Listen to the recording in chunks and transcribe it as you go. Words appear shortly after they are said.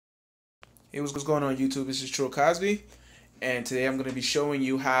Hey, what's going on YouTube? This is Trill Cosbyy, and today I'm going to be showing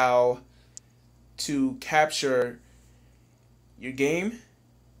you how to capture your game,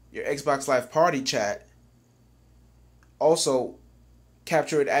 your Xbox Live Party chat, also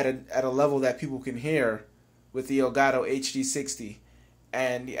capture it at a level that people can hear with the Elgato HD60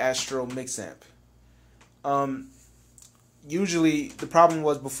 and the Astro Mixamp. Usually the problem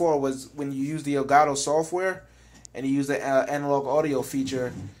was before was when you use the Elgato software and you use the analog audio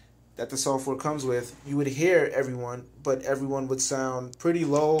feature that the software comes with, you would hear everyone, but everyone would sound pretty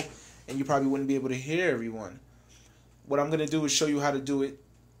low and you probably wouldn't be able to hear everyone. What I'm going to do is show you how to do it,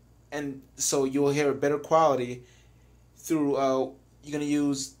 and so you'll hear a better quality through, you're going to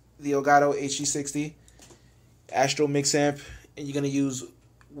use the Elgato HD60, Astro Mixamp, and you're going to use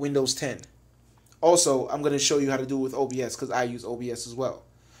Windows 10. Also, I'm going to show you how to do it with OBS because I use OBS as well.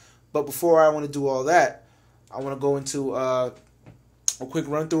 But before I want to do all that, I want to go into a quick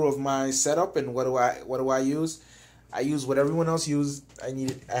run through of my setup and what do I use. I use what everyone else uses. I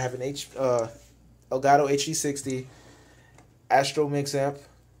have an Elgato HD60, Astro Mixamp.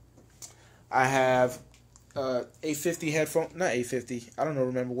 I have A50 headphone, not A50. I don't know,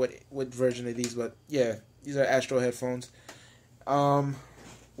 remember what version of these, but yeah, these are Astro headphones.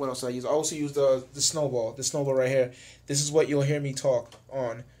 What else I use? I also use the snowball right here. This is what you'll hear me talk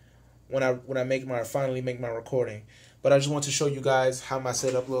on when I finally make my recording. But I just want to show you guys how my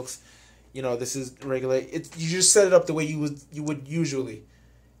setup looks. You know, this is regular. You just set it up the way you would usually.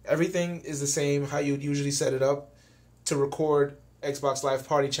 Everything is the same how you would usually set it up to record Xbox Live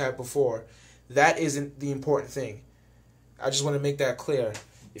Party chat before. That isn't the important thing. I just want to make that clear.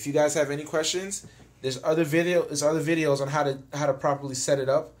 If you guys have any questions, there's other videos on how to properly set it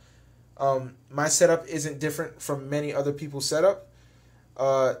up. My setup isn't different from many other people's setup.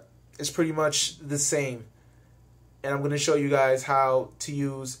 It's pretty much the same. And I'm going to show you guys how to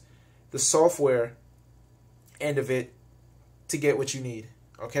use the software end of it to get what you need.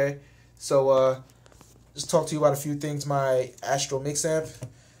 Okay? So, just talk to you about a few things. My Astro Mixamp.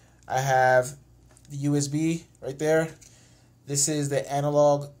 I have the USB right there. This is the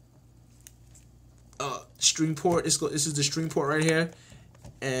analog stream port. This is the stream port right here.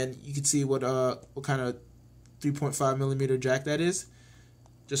 And you can see what kind of 3.5 millimeter jack that is.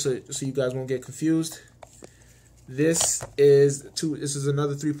 Just so you guys won't get confused. This is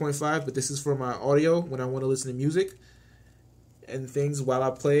another 3.5, but this is for my audio when I want to listen to music and things while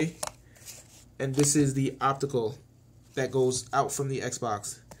I play. And this is the optical that goes out from the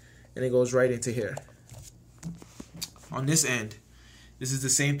Xbox, and it goes right into here. On this end, this is the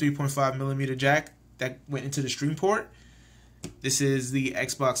same 3.5 millimeter jack that went into the stream port. This is the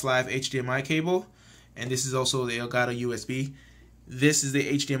Xbox Live HDMI cable, and this is also the Elgato USB. This is the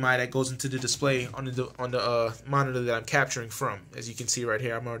HDMI that goes into the display on the monitor that I'm capturing from. As you can see right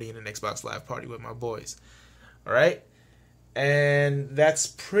here, I'm already in an Xbox Live Party with my boys. All right, and that's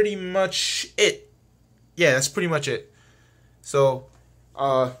pretty much it. Yeah, that's pretty much it. So,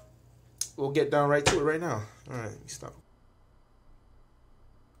 we'll get down right to it right now. All right, let me stop.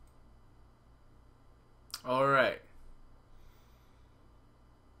 All right.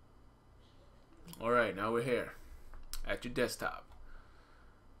 All right, now we're here at your desktop.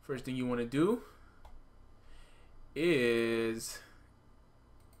 First thing you want to do is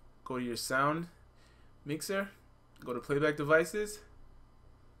go to your sound mixer, go to playback devices,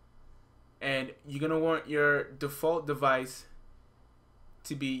 and you're going to want your default device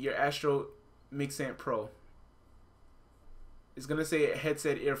to be your Astro Mixamp Pro. It's going to say a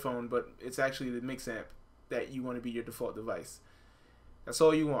headset earphone, but it's actually the Mixamp that you want to be your default device. That's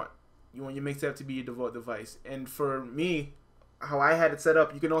all you want. You want your Mixamp to be your default device. And for me, how I had it set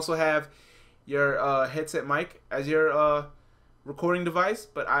up, you can also have your headset mic as your recording device,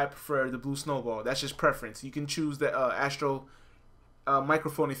 but I prefer the Blue Snowball. That's just preference. You can choose the Astro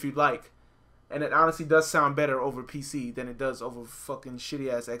microphone if you'd like, and it honestly does sound better over PC than it does over fucking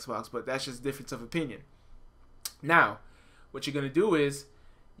shitty ass Xbox, but that's just difference of opinion. Now, what you're gonna do is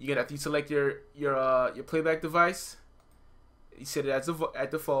after you select your playback device, you set it as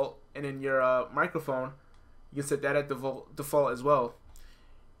at default, and then your microphone, you can set that at default as well.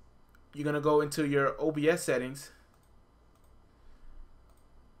 You're going to go into your OBS settings,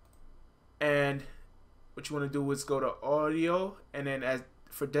 and what you want to do is go to audio, and then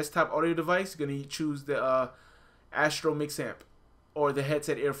for desktop audio device, you're going to choose the Astro Mixamp or the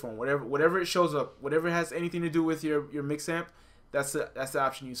headset earphone, whatever it shows up, whatever has anything to do with your Mixamp, that's the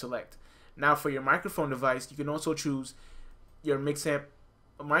option you select. Now for your microphone device, you can also choose your Mixamp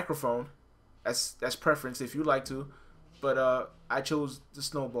microphone. That's preference if you like to, but I chose the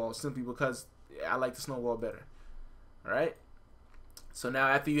Snowball simply because I like the Snowball better. All right, So now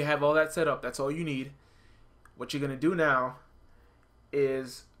after you have all that set up, that's all you need. What you're going to do now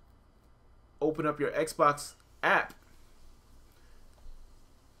is open up your Xbox app.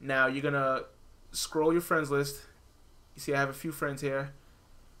 Now you're going to scroll your friends list. You see I have a few friends here.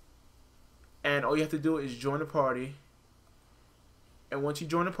 And all you have to do is join a party. And once you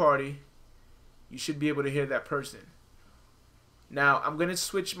join a party, you should be able to hear that person. Now, I'm going to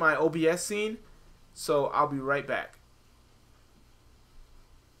switch my OBS scene, so I'll be right back.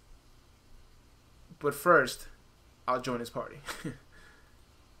 But first, I'll join his party.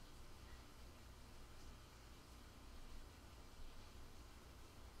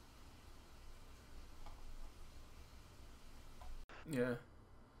 Yeah.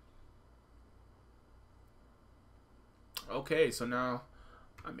 Okay, so now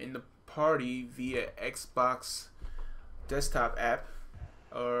I'm in the party via Xbox desktop app.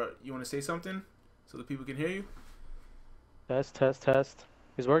 Or you want to say something so the people can hear you? Test, test, test.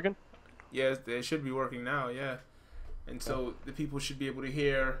 Is working? Yes, it should be working now, yeah. And so the people should be able to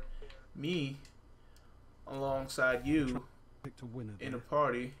hear me alongside you in a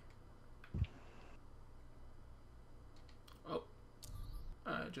party. Oh,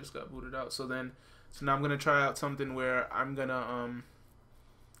 I just got booted out. So now I'm gonna try out something where I'm gonna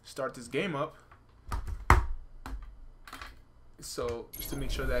start this game up. So just to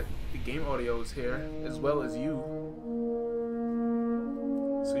make sure that the game audio is here as well as you.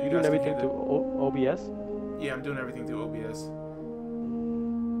 So you doing everything through OBS? Yeah, I'm doing everything through OBS.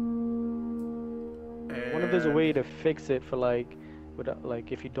 I wonder if there's a way to fix it for like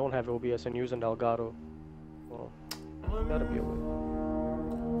if you don't have OBS and using Elgato. Well, that'd be a way.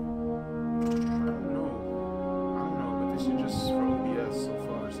 I don't know, but this is just for OBS so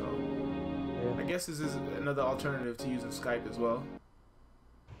far. So yeah. I guess this is another alternative to using Skype as well.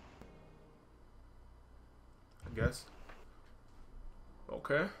 I guess.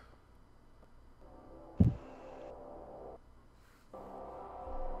 Okay.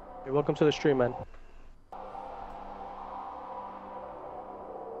 Hey, welcome to the stream, man.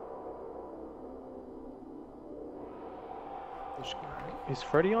 Is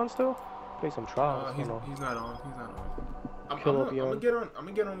Freddy on still? Play some trials. He's not on. He's not on. I'm gonna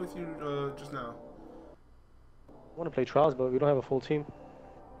get on with you just now. I want to play trials, but we don't have a full team.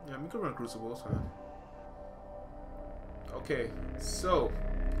 Yeah, we can run Crucible. It's fine. Okay, so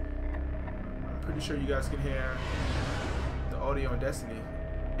I'm pretty sure you guys can hear the audio in Destiny,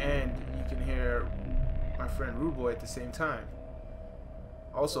 and you can hear my friend Rude Boy at the same time.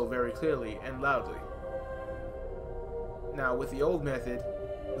 Also very clearly and loudly. Now with the old method,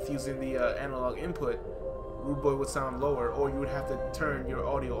 with using the analog input, Rude Boy would sound lower, or you would have to turn your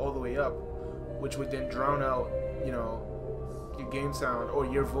audio all the way up, which would then drown out, you know, your game sound or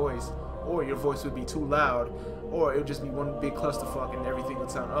your voice would be too loud, or it would just be one big clusterfuck and everything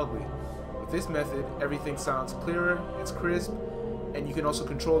would sound ugly. With this method, everything sounds clearer, it's crisp, and you can also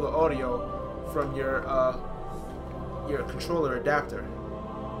control the audio from your controller adapter.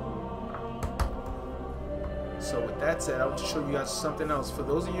 So with that said, I want to show you guys something else. For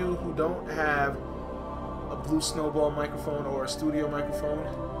those of you who don't have a Blue Snowball microphone or a studio microphone,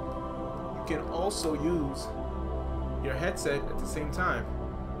 you can also use your headset at the same time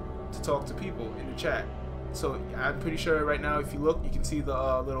to talk to people in the chat. So I'm pretty sure right now, if you look, you can see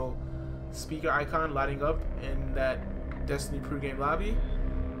the little speaker icon lighting up in that Destiny pregame lobby.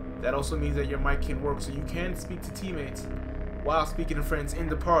 That also means that your mic can work, so you can speak to teammates while speaking to friends in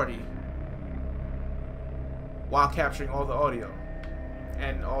the party, while capturing all the audio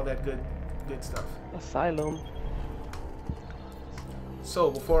and all that good stuff. Asylum. So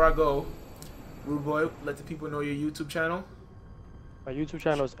before I go, Rude Boy, let the people know your YouTube channel. My YouTube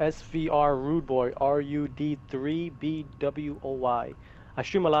channel is SVR Rude Boy, RUD3BWOY. I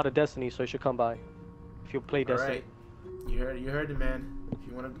stream a lot of Destiny, so you should come by if you play Destiny. Alright, you heard it, man. If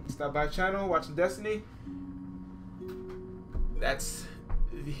you want to stop by the channel, watch some Destiny, that's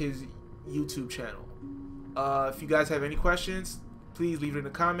his YouTube channel. If you guys have any questions, please leave it in the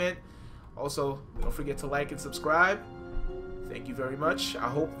comment. Also, don't forget to like and subscribe. Thank you very much. I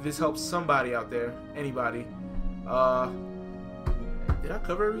hope this helps somebody out there. Anybody. Did I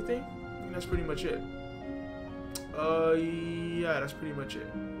cover everything? I think that's pretty much it. Yeah, that's pretty much it.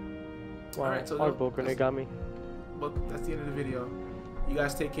 Wow, alright, so heartbroken, it got me. But that's the end of the video. You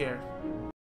guys take care.